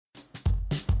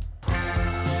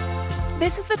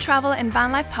This is the Travel and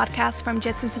Van Life podcast from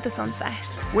Jits into the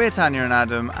Sunset. We're Tanya and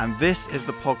Adam, and this is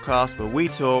the podcast where we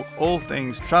talk all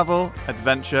things travel,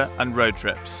 adventure, and road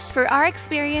trips. Through our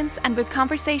experience and with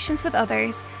conversations with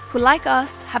others who, like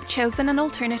us, have chosen an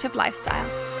alternative lifestyle.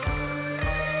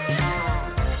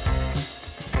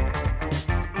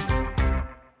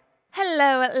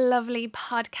 Hello, lovely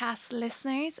podcast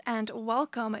listeners, and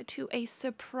welcome to a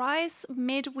surprise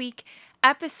midweek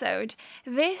episode.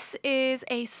 This is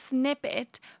a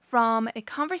snippet from a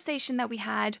conversation that we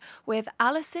had with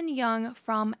Alison Young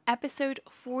from episode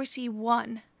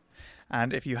 41.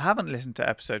 And if you haven't listened to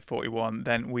episode 41,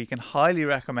 then we can highly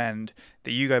recommend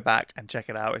that you go back and check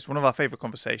it out. It's one of our favourite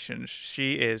conversations.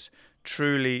 She is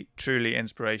truly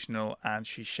inspirational, and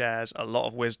she shares a lot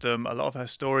of wisdom, a lot of her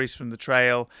stories from the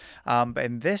trail. But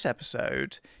in this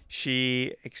episode,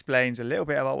 she explains a little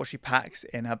bit about what she packs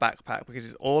in her backpack, because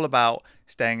it's all about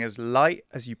staying as light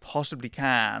as you possibly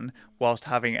can whilst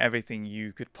having everything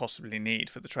you could possibly need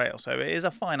for the trail. So it is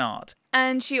a fine art.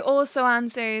 And she also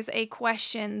answers a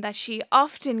question that she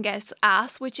often gets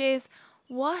asked, which is,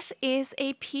 what is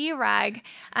a P-rag?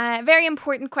 Very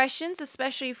important questions,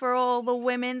 especially for all the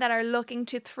women that are looking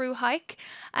to thru-hike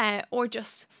or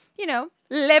just,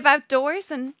 live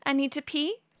outdoors and need to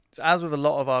pee. So as with a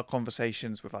lot of our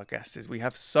conversations with our guests, is we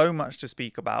have so much to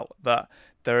speak about that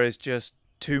there is just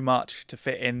too much to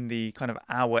fit in the kind of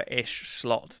hour-ish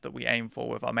slot that we aim for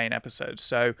with our main episodes.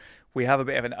 So we have a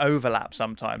bit of an overlap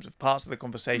sometimes with parts of the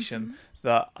conversation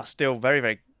that are still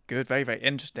very good, very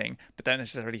interesting, but don't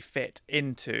necessarily fit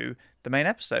into the main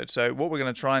episode. So what we're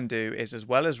going to try and do is, as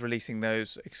well as releasing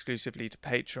those exclusively to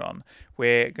Patreon,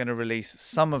 we're going to release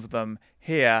some of them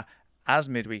here as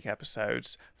midweek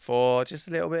episodes for just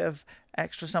a little bit of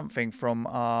extra something from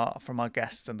our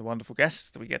guests and the wonderful guests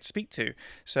that we get to speak to.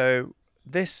 So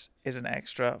this is an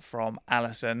extra from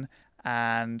Alison,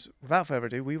 and without further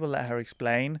ado, we will let her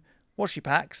explain what she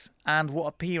packs and what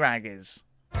a P-rag is.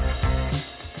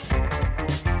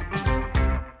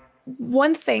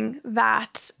 One thing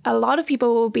that a lot of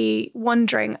people will be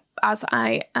wondering, as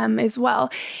I am as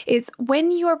well, is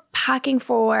when you're packing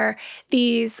for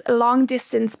these long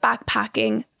distance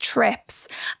backpacking trips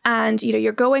and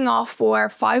you're going off for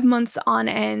 5 months on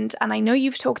end, and I know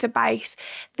you've talked about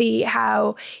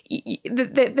how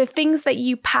the things that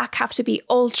you pack have to be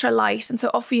ultra light, and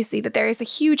so obviously that there is a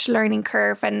huge learning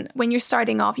curve, and when you're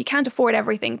starting off you can't afford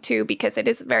everything too, because it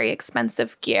is very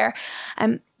expensive gear.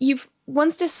 You've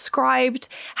once described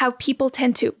how people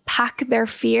tend to pack their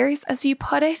fears, as you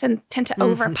put it, and tend to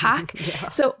overpack. Yeah.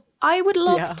 So I would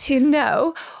love to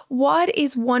know, what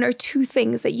is one or two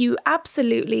things that you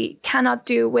absolutely cannot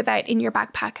do without in your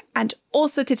backpack? And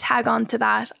also, to tag on to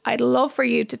that, I'd love for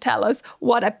you to tell us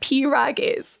what a P-rag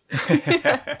is.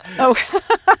 Oh.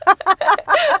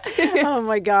 Oh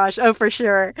my gosh. Oh, for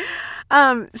sure.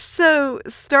 So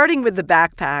starting with the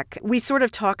backpack, we sort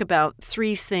of talk about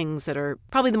three things that are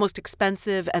probably the most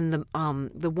expensive and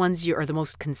the ones you are the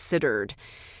most considered.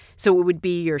 So it would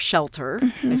be your shelter,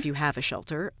 if you have a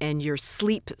shelter, and your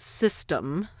sleep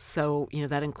system. So,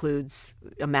 that includes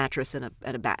a mattress and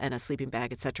a sleeping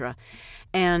bag, etc.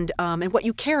 And what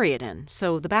you carry it in.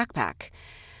 So the backpack.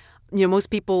 Most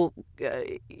people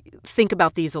think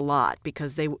about these a lot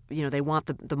because they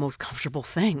want the most comfortable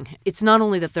thing. It's not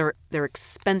only that they're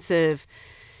expensive,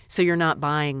 so you're not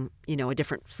buying, a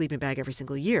different sleeping bag every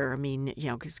single year. I mean,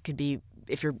 'cause it could be,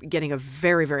 if you're getting a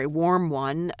very, very warm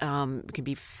one, it can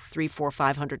be $300, $400,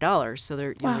 $500. So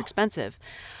they're expensive.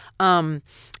 And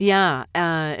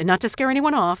not to scare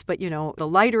anyone off, but the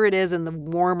lighter it is and the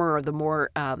warmer or the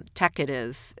more tech it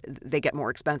is, they get more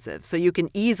expensive. So you can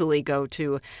easily go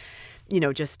to,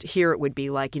 just here it would be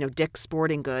like, Dick's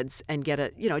Sporting Goods and get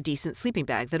a decent sleeping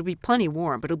bag that'll be plenty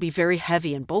warm, but it'll be very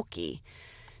heavy and bulky.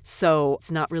 So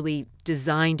it's not really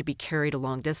designed to be carried a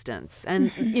long distance.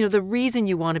 And, the reason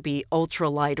you want to be ultra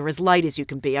light, or as light as you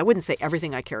can be, I wouldn't say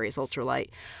everything I carry is ultra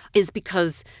light, is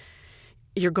because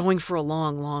you're going for a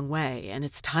long, long way, and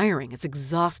it's tiring. It's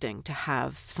exhausting to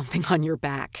have something on your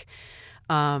back.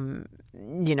 And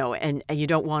you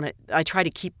don't want it. I try to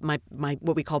keep my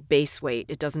what we call base weight.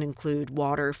 It doesn't include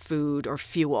water, food, or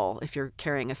fuel if you're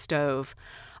carrying a stove.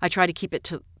 I try to keep it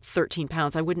to 13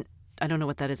 pounds. I don't know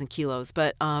what that is in kilos,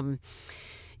 but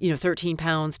 13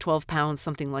 pounds, 12 pounds,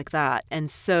 something like that. And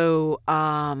so,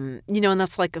 and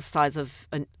that's like the size of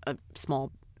a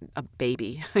small a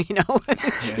baby, Yeah.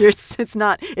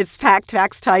 It's packed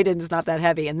tight and it's not that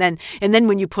heavy. And then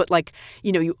when you put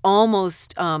you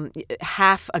almost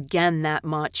half again that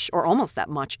much or almost that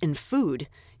much in food,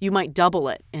 you might double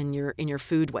it in your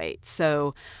food weight.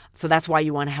 So that's why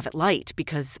you want to have it light,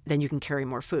 because then you can carry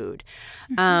more food.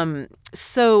 It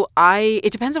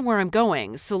depends on where I'm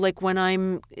going. So like when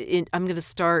I'm going to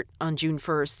start on June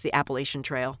 1st, the Appalachian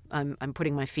Trail. I'm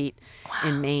putting my feet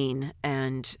in Maine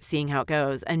and seeing how it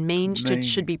goes. And Maine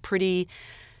should be pretty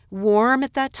warm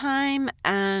at that time,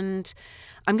 and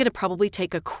I'm going to probably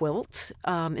take a quilt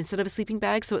instead of a sleeping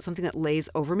bag, so it's something that lays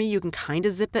over me. You can kind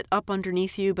of zip it up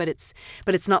underneath you, but it's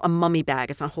not a mummy bag.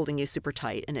 It's not holding you super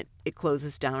tight, and it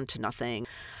closes down to nothing.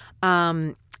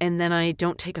 And then I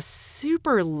don't take a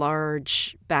super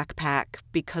large backpack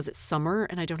because it's summer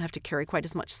and I don't have to carry quite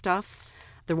as much stuff.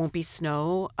 There won't be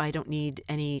snow. I don't need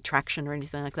any traction or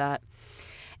anything like that.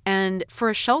 And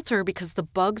for a shelter, because the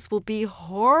bugs will be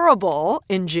horrible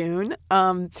in June,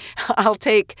 I'll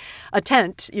take a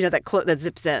tent, that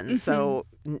zips in, so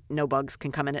no bugs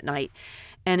can come in at night.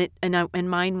 And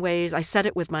mine weighs. I set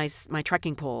it with my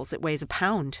trekking poles. It weighs 1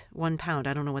 pound.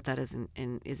 I don't know what that is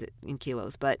is it in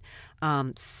kilos, but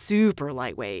super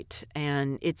lightweight,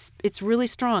 and it's really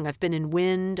strong. I've been in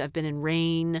wind, I've been in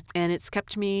rain, and it's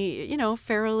kept me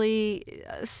fairly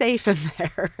safe in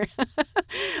there,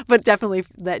 but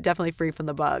definitely free from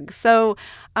the bugs. So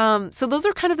those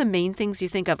are kind of the main things you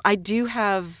think of. I do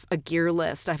have a gear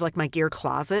list. I have like my gear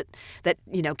closet that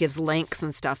gives links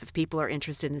and stuff if people are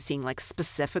interested in seeing like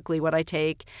specifically what I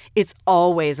take. It's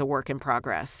always a work in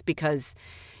progress because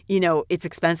it's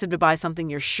expensive to buy something.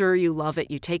 You're sure you love it.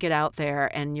 You take it out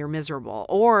there and you're miserable.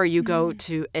 Or you go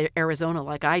to Arizona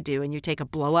like I do and you take a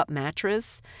blow up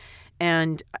mattress.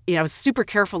 And I was super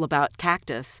careful about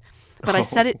cactus, but I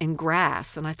set it in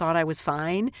grass and I thought I was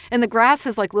fine. And the grass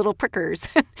has like little prickers.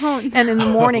 And in the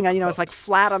morning, it's like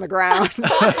flat on the ground.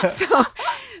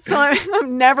 So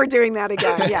I'm never doing that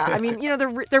again. Yeah. I mean,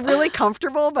 they're really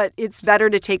comfortable, but it's better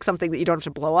to take something that you don't have to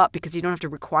blow up because you don't have to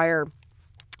require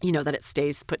that it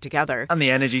stays put together. And the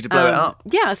energy to blow it up.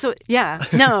 Yeah. So, yeah.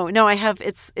 No, I have,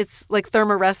 it's like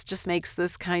Thermarest just makes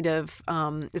this kind of,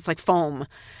 it's like foam.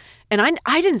 And I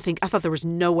thought there was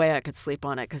no way I could sleep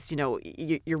on it because,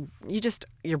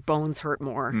 your bones hurt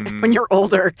more when you're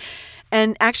older.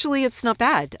 And actually it's not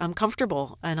bad. I'm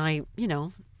comfortable and I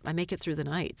make it through the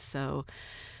night. So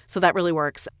that really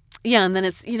works. Yeah, and then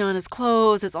it's, and it's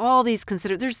clothes, it's all these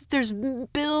there's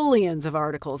billions of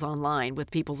articles online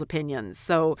with people's opinions.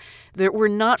 So we're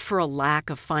not for a lack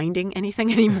of finding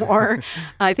anything anymore.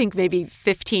 I think maybe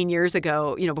 15 years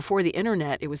ago, before the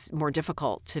internet, it was more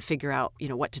difficult to figure out,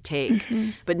 what to take.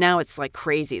 But now it's like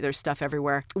crazy. There's stuff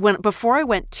everywhere. Before I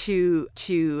went to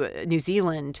New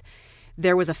Zealand,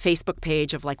 there was a Facebook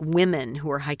page of like women who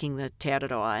were hiking the Te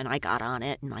Araroa, and I got on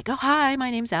it and like, oh, hi,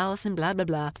 my name's Allison, blah, blah,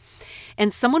 blah.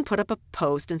 And someone put up a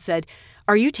post and said,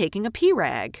 are you taking a pee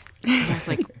rag? And I was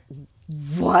like,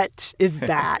 what is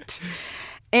that?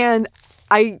 And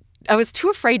I was too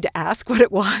afraid to ask what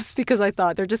it was because I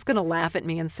thought they're just going to laugh at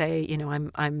me and say,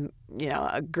 I'm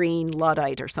a green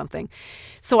Luddite or something.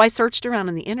 So I searched around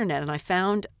on the internet and I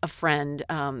found a friend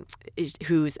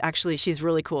who's actually, she's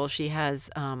really cool. She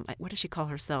has, what does she call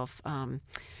herself?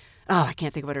 I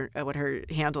can't think of what her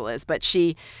handle is, but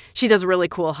she does really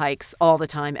cool hikes all the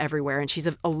time everywhere, and she's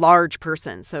a large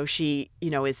person, so she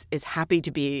is happy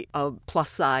to be a plus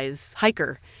size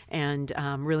hiker, and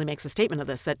really makes a statement of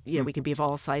this that we can be of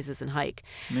all sizes and hike.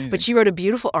 Amazing. But she wrote a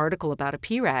beautiful article about a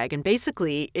pee rag, and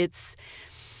basically it's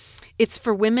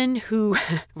for women who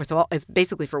it's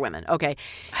basically for women. Okay,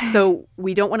 so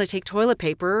we don't want to take toilet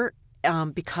paper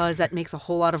because that makes a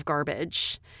whole lot of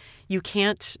garbage. You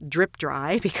can't drip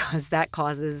dry because that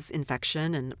causes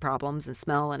infection and problems and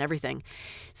smell and everything.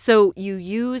 So you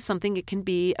use something, it can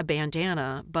be a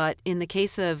bandana, but in the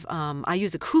case of, I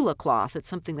use a kula cloth. It's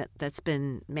something that's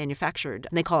been manufactured.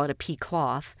 And they call it a pea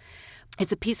cloth.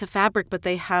 It's a piece of fabric, but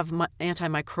they have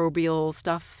antimicrobial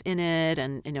stuff in it,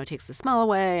 and it takes the smell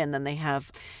away. And then they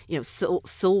have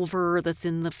silver that's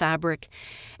in the fabric.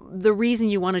 The reason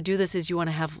you want to do this is you want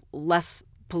to have less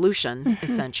pollution,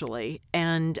 essentially,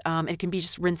 and it can be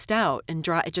just rinsed out and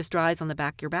dry. It just dries on the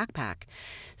back of your backpack.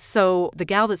 So the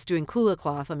gal that's doing kula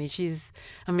cloth, I'm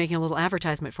making a little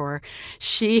advertisement for her.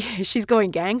 She's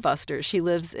going gangbusters. She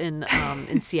lives in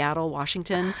Seattle,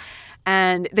 Washington.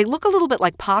 And they look a little bit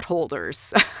like pot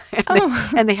holders.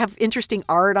 and they have interesting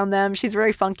art on them. She's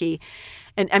very funky.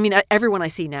 And everyone I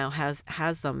see now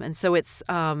has them. And so it's,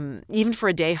 even for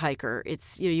a day hiker,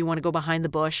 it's, you want to go behind the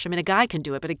bush. A guy can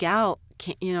do it, but a gal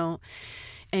can't,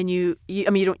 and you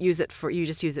don't use it you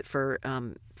just use it for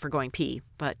going pee.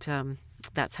 But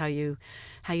that's how you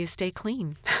stay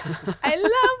clean. I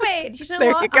love it. You know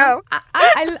there what? You go.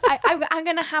 I'm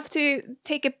going to have to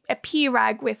take a pee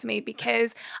rag with me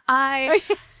because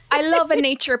I love a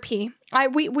nature pee.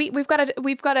 We've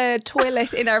got a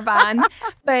toilet in our van,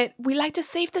 but we like to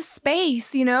save the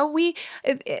space. You know, we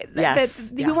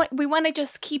want to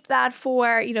just keep that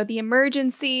for, you know, the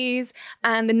emergencies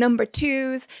and the number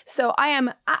twos. So I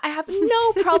have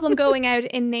no problem going out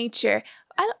in nature.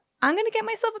 I'm going to get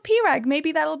myself a pee rag.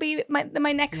 Maybe that'll be my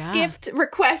next gift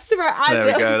request for Adam.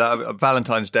 There we go.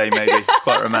 Valentine's Day, maybe.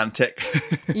 Quite romantic.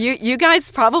 You guys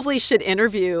probably should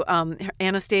interview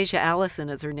Anastasia Allison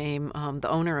is her name, the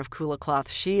owner of Kula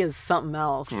Cloth. She is something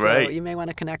else. Great. So you may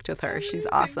want to connect with her. She's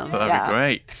awesome. That'd be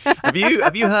great.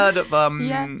 Have you heard of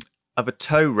a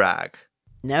tow rag?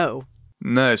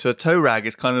 No, so a tow rag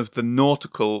is kind of the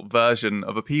nautical version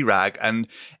of a pee rag, and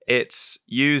it's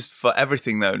used for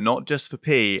everything though, not just for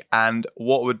pee. And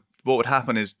what would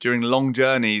happen is during long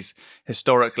journeys,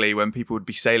 historically, when people would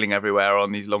be sailing everywhere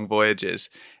on these long voyages,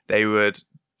 they would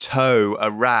tow a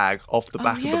rag off the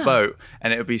back of the boat,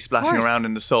 and it would be splashing around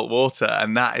in the salt water,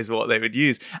 and that is what they would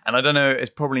use. And I don't know, it's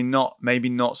probably maybe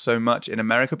not so much in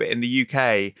America, but in the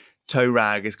UK, tow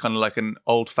rag is kind of like an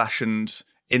old-fashioned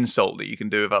insult that you can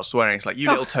do without swearing. It's like, you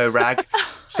little tow rag.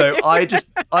 So I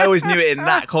always knew it in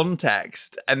that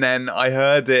context, and then I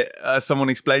heard it. Someone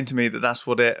explained to me that that's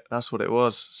what it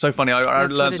was. So funny. I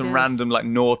learned some random like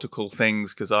nautical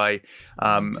things because I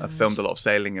filmed a lot of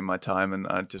sailing in my time, and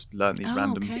I just learned these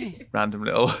random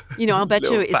little. You know, I'll bet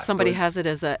you if somebody has it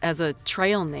as a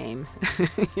trail name.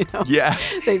 You know. Yeah.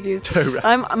 They've used tow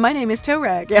rag. My name is Tow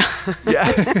Rag. Yeah.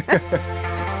 Yeah.